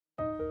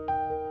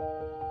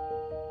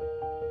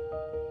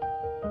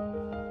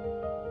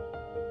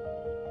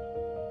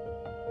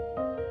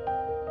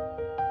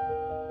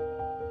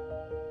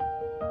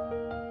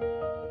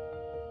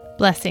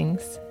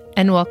Blessings,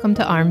 and welcome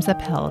to Arms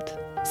Upheld,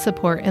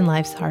 Support in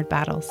Life's Hard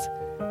Battles.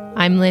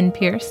 I'm Lynn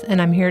Pierce,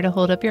 and I'm here to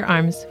hold up your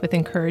arms with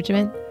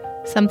encouragement,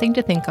 something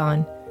to think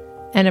on,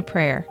 and a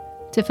prayer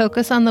to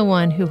focus on the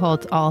one who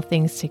holds all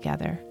things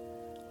together,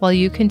 while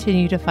you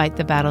continue to fight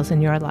the battles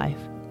in your life.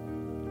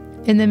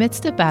 In the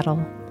midst of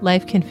battle,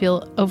 life can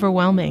feel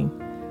overwhelming,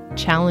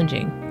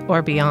 challenging,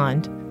 or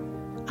beyond.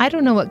 I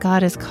don't know what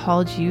God has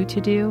called you to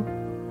do,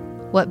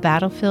 what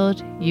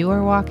battlefield you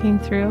are walking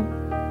through,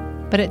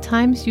 but at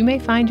times you may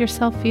find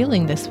yourself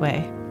feeling this way.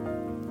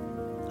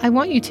 I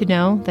want you to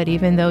know that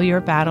even though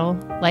your battle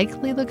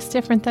likely looks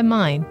different than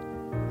mine,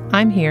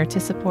 I'm here to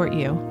support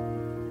you.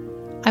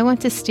 I want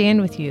to stand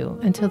with you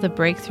until the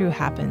breakthrough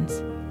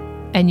happens,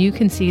 and you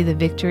can see the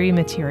victory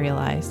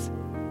materialize.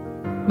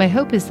 My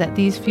hope is that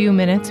these few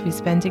minutes we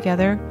spend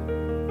together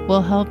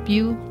will help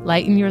you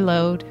lighten your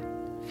load,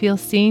 feel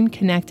seen,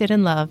 connected,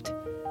 and loved,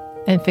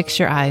 and fix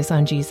your eyes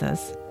on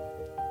Jesus.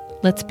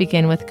 Let's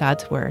begin with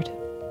God's Word.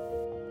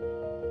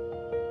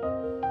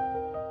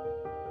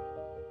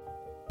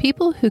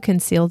 People who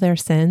conceal their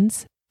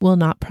sins will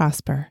not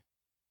prosper,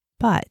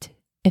 but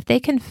if they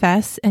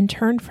confess and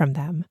turn from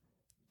them,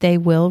 they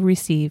will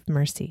receive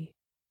mercy.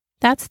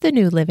 That's the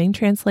New Living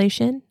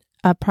Translation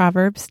of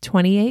Proverbs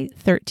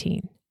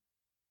 28:13.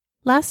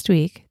 Last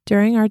week,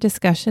 during our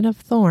discussion of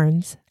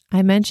thorns,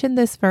 I mentioned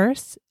this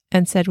verse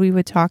and said we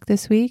would talk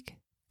this week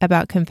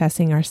about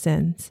confessing our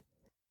sins.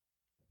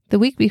 The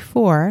week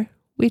before,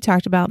 we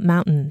talked about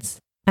mountains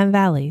and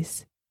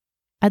valleys.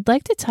 I'd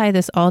like to tie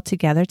this all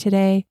together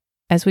today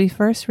as we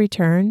first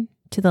return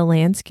to the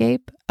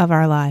landscape of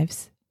our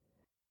lives.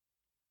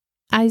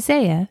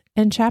 Isaiah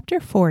in chapter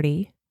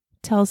 40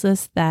 tells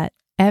us that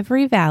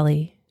every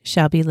valley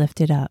shall be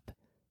lifted up,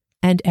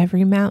 and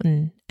every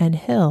mountain and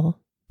hill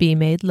be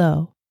made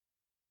low.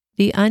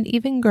 The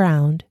uneven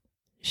ground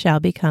shall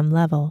become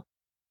level,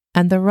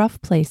 and the rough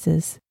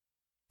places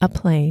a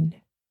plain.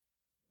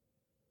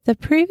 The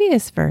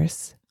previous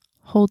verse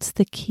holds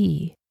the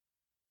key.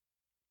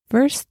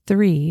 Verse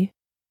 3,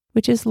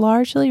 which is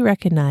largely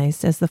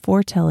recognized as the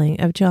foretelling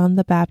of John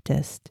the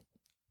Baptist,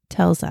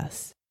 tells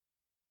us,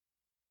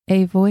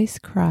 "A voice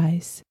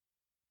cries,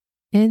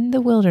 'In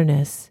the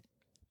wilderness,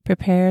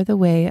 prepare the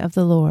way of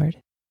the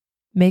Lord.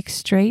 Make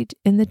straight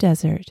in the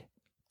desert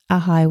a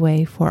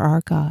highway for our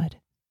God.'"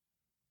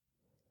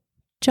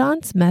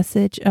 John's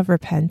message of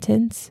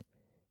repentance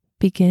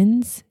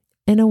begins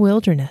in a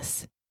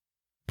wilderness.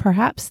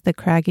 Perhaps the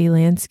craggy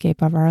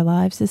landscape of our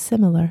lives is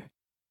similar.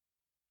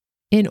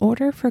 In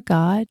order for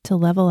God to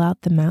level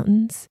out the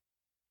mountains,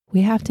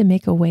 we have to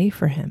make a way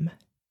for Him.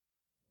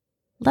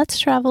 Let's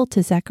travel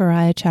to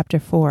Zechariah chapter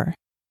 4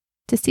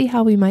 to see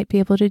how we might be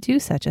able to do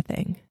such a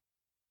thing.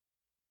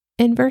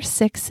 In verse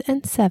 6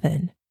 and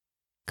 7,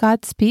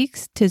 God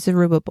speaks to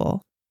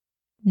Zerubbabel,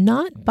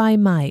 "Not by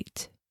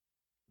might,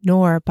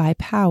 nor by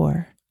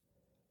power,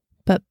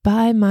 but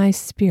by my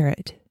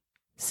Spirit,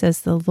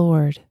 says the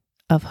Lord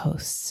of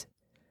hosts."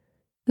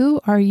 Who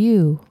are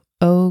you,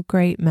 O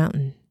great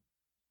mountain?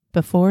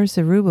 Before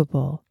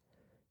Zerubbabel,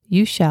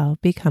 you shall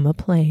become a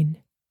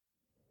plain.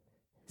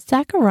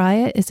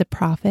 Zechariah is a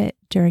prophet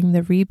during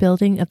the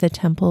rebuilding of the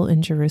temple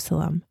in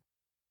Jerusalem.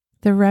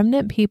 The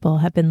remnant people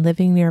had been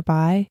living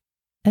nearby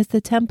as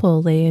the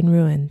temple lay in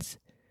ruins.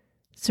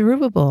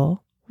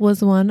 Zerubbabel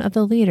was one of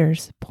the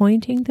leaders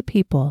pointing the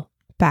people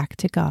back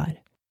to God.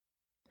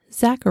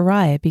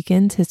 Zechariah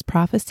begins his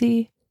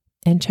prophecy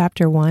in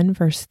chapter 1,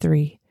 verse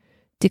 3,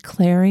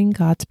 declaring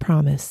God's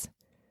promise,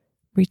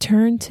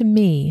 "Return to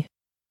me,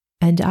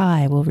 and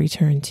I will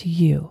return to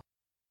you."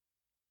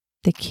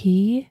 The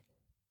key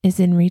is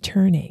in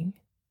returning.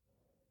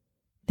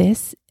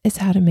 This is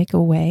how to make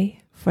a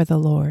way for the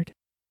Lord.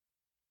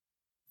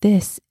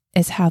 This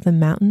is how the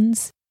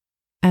mountains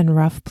and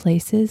rough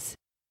places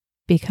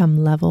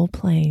become level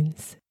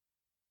plains.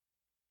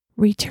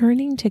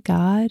 Returning to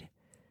God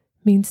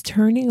means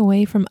turning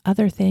away from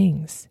other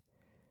things.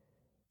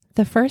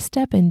 The first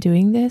step in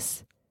doing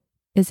this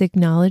is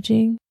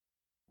acknowledging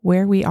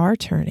where we are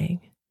turning.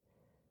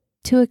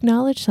 To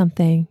acknowledge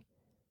something,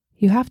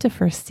 you have to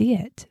first see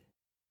it.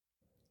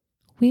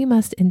 We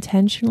must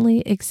intentionally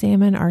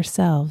examine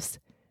ourselves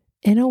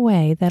in a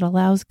way that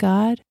allows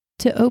God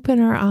to open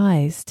our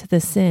eyes to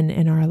the sin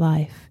in our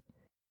life.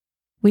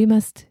 We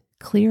must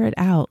clear it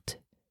out,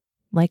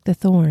 like the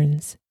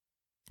thorns,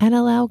 and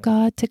allow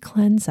God to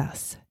cleanse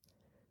us.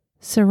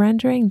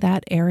 Surrendering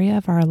that area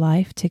of our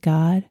life to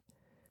God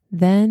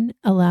then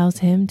allows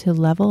Him to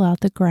level out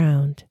the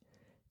ground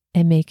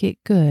and make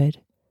it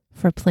good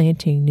for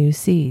planting new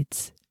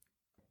seeds.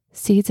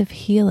 Seeds of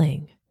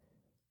healing,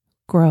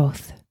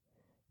 growth,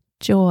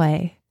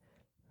 joy,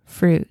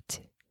 fruit,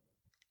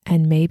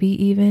 and maybe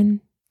even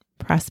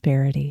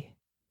prosperity.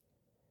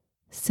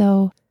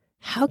 So,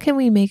 how can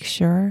we make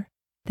sure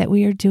that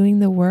we are doing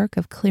the work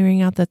of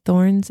clearing out the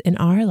thorns in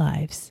our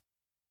lives?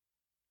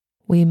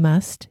 We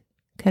must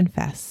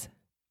confess.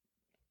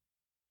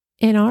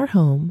 In our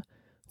home,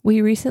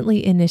 we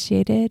recently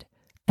initiated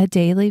a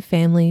daily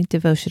family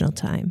devotional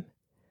time.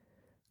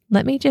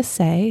 Let me just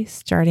say,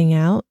 starting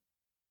out,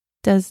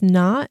 does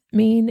not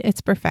mean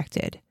it's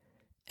perfected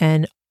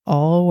and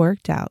all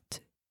worked out.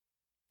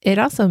 It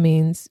also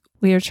means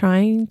we are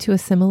trying to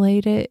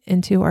assimilate it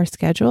into our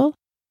schedule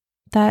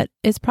that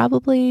is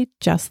probably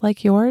just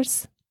like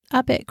yours,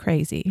 a bit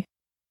crazy.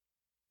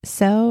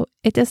 So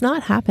it does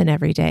not happen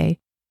every day,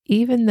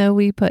 even though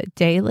we put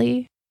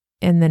daily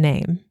in the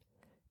name.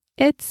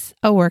 It's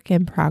a work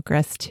in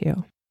progress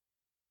too.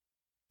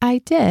 I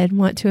did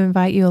want to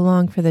invite you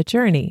along for the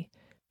journey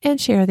and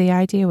share the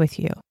idea with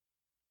you,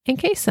 in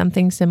case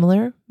something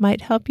similar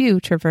might help you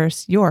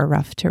traverse your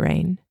rough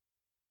terrain.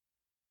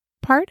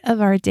 Part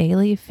of our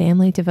daily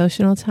family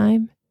devotional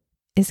time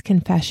is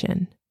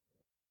confession.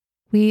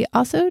 We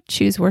also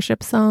choose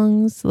worship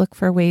songs, look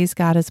for ways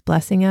God is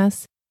blessing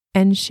us,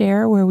 and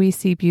share where we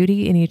see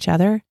beauty in each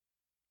other,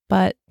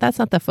 but that's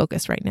not the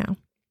focus right now.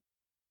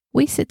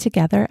 We sit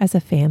together as a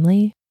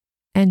family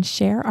and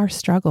share our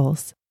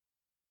struggles.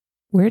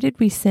 Where did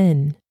we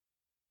sin?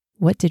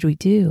 What did we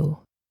do?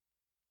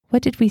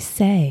 What did we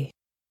say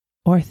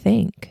or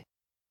think?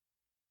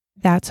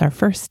 That's our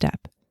first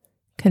step,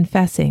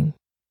 confessing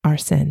our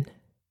sin.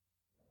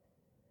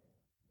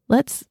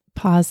 Let's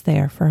pause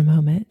there for a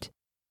moment.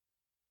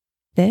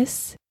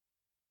 This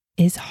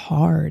is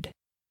hard,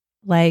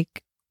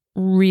 like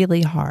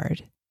really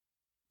hard.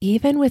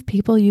 Even with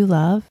people you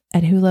love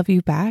and who love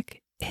you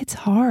back, it's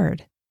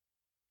hard.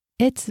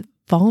 It's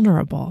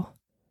vulnerable.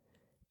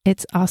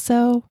 It's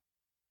also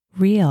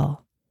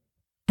real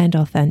and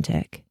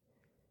authentic.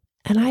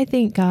 And I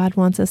think God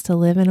wants us to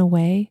live in a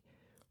way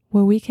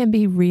where we can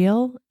be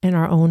real in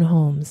our own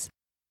homes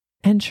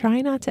and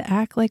try not to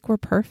act like we're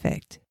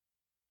perfect.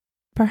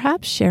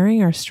 Perhaps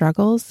sharing our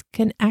struggles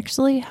can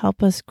actually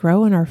help us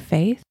grow in our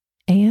faith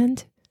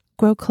and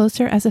grow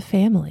closer as a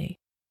family.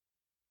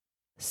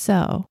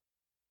 So,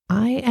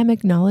 I am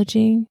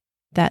acknowledging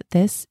that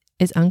this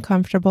is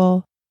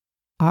uncomfortable,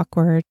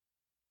 awkward,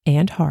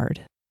 and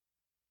hard,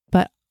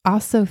 but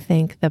also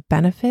think the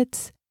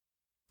benefits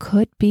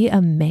could be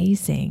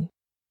amazing.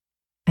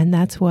 And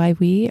that's why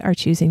we are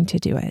choosing to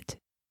do it.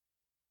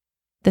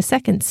 The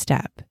second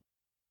step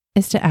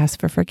is to ask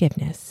for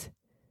forgiveness.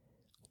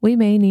 We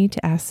may need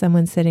to ask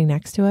someone sitting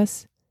next to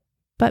us,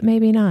 but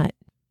maybe not.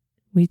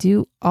 We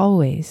do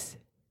always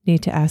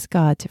need to ask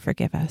God to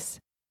forgive us.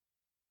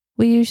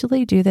 We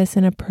usually do this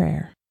in a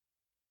prayer.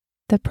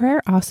 The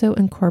prayer also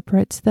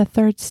incorporates the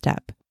third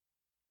step,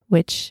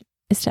 which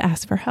is to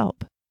ask for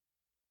help.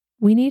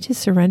 We need to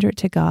surrender it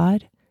to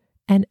God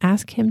and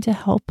ask Him to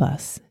help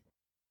us.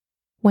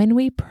 When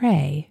we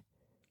pray,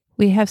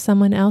 we have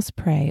someone else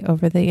pray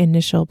over the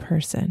initial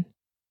person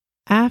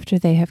after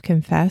they have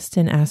confessed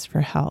and asked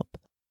for help.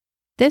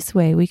 This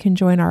way, we can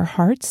join our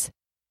hearts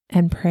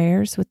and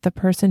prayers with the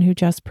person who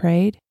just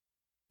prayed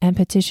and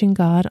petition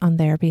God on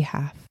their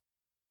behalf.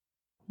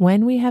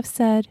 When we have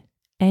said,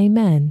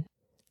 Amen,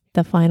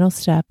 the final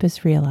step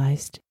is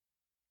realized.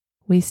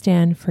 We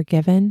stand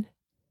forgiven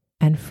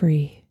and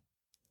free.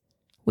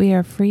 We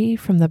are free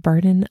from the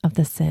burden of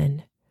the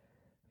sin,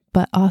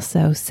 but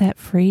also set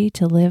free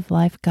to live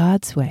life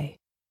God's way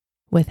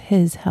with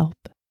His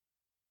help.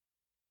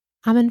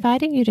 I'm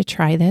inviting you to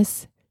try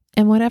this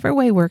in whatever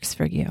way works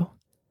for you.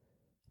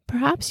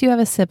 Perhaps you have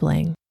a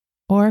sibling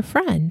or a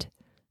friend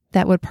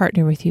that would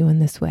partner with you in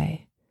this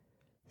way.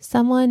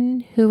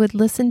 Someone who would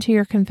listen to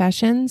your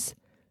confessions,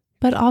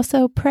 but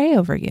also pray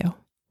over you.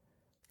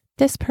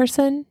 This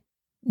person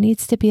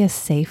needs to be a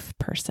safe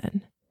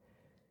person.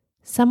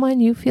 Someone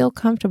you feel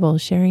comfortable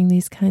sharing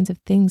these kinds of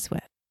things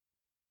with.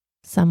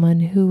 Someone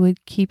who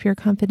would keep your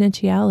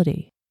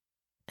confidentiality.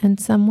 And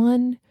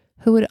someone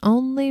who would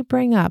only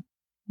bring up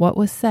what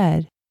was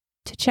said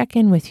to check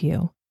in with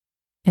you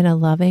in a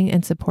loving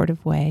and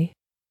supportive way,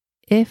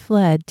 if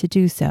led to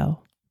do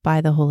so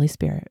by the Holy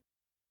Spirit.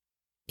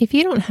 If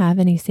you don't have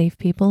any safe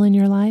people in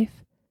your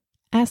life,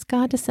 ask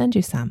God to send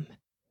you some.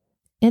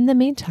 In the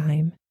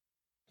meantime,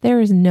 there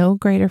is no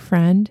greater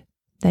friend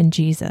than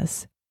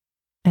Jesus,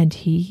 and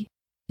He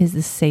is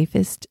the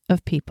safest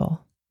of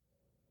people.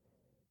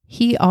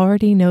 He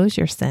already knows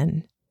your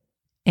sin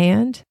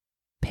and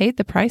paid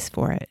the price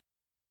for it.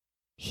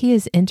 He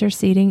is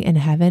interceding in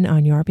heaven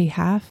on your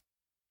behalf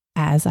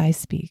as I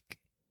speak.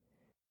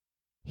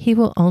 He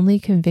will only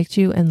convict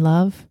you in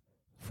love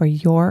for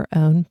your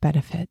own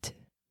benefit.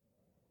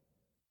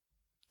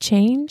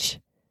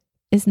 Change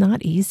is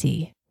not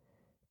easy.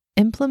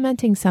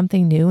 Implementing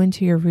something new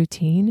into your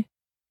routine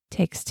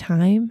takes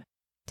time,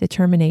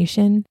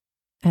 determination,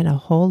 and a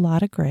whole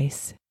lot of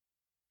grace.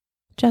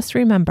 Just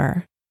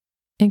remember,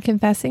 in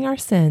confessing our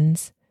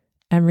sins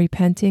and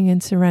repenting in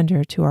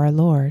surrender to our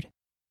Lord,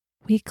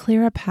 we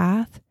clear a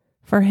path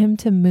for Him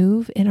to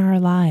move in our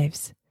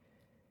lives.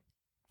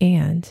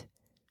 And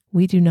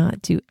we do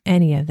not do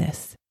any of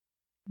this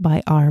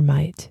by our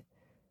might,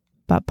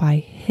 but by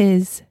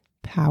His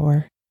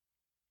power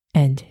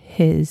and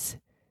His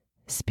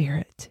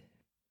Spirit.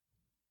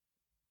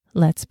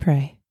 Let's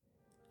pray.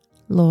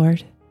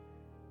 Lord,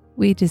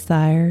 we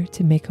desire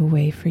to make a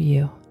way for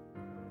you.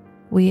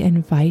 We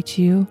invite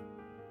you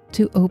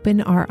to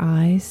open our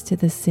eyes to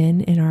the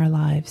sin in our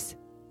lives.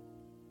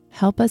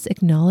 Help us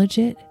acknowledge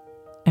it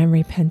and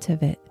repent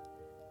of it.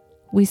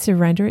 We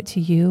surrender it to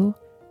you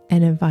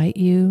and invite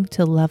you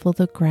to level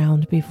the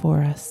ground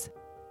before us.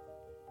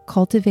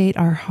 Cultivate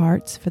our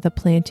hearts for the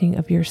planting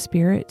of your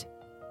Spirit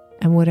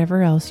and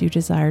whatever else you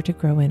desire to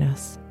grow in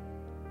us.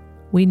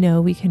 We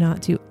know we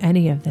cannot do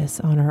any of this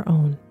on our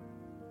own,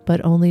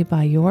 but only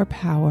by your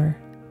power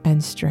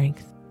and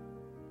strength.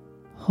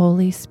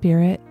 Holy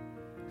Spirit,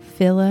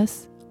 fill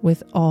us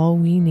with all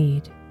we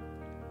need.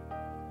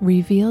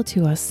 Reveal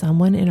to us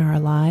someone in our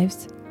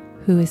lives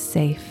who is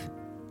safe,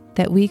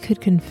 that we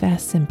could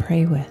confess and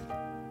pray with.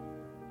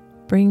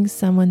 Bring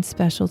someone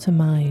special to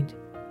mind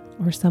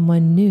or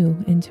someone new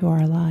into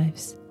our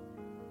lives.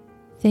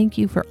 Thank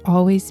you for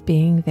always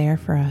being there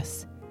for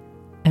us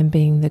and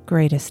being the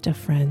greatest of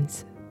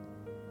friends.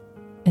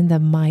 In the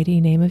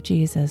mighty name of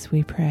Jesus,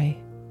 we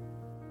pray.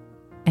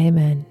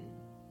 Amen.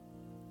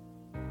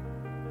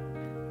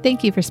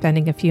 Thank you for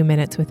spending a few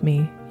minutes with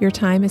me. Your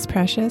time is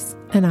precious,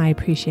 and I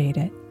appreciate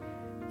it.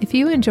 If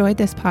you enjoyed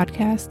this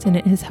podcast and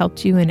it has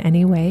helped you in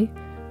any way,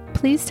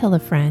 please tell a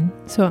friend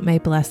so it may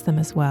bless them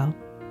as well.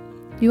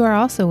 You are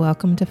also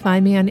welcome to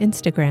find me on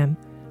Instagram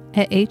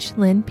at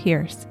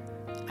 @HlynnPierce.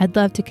 I'd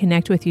love to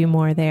connect with you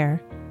more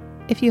there.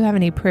 If you have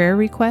any prayer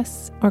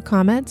requests or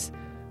comments,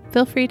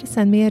 feel free to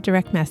send me a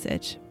direct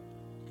message.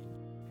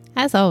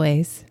 As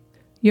always,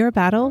 your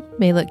battle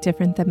may look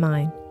different than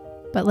mine,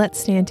 but let's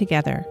stand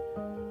together.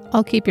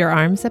 I'll keep your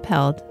arms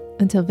upheld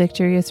until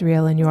victory is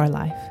real in your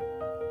life.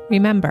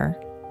 Remember,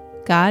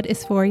 God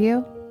is for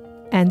you,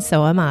 and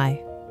so am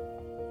I.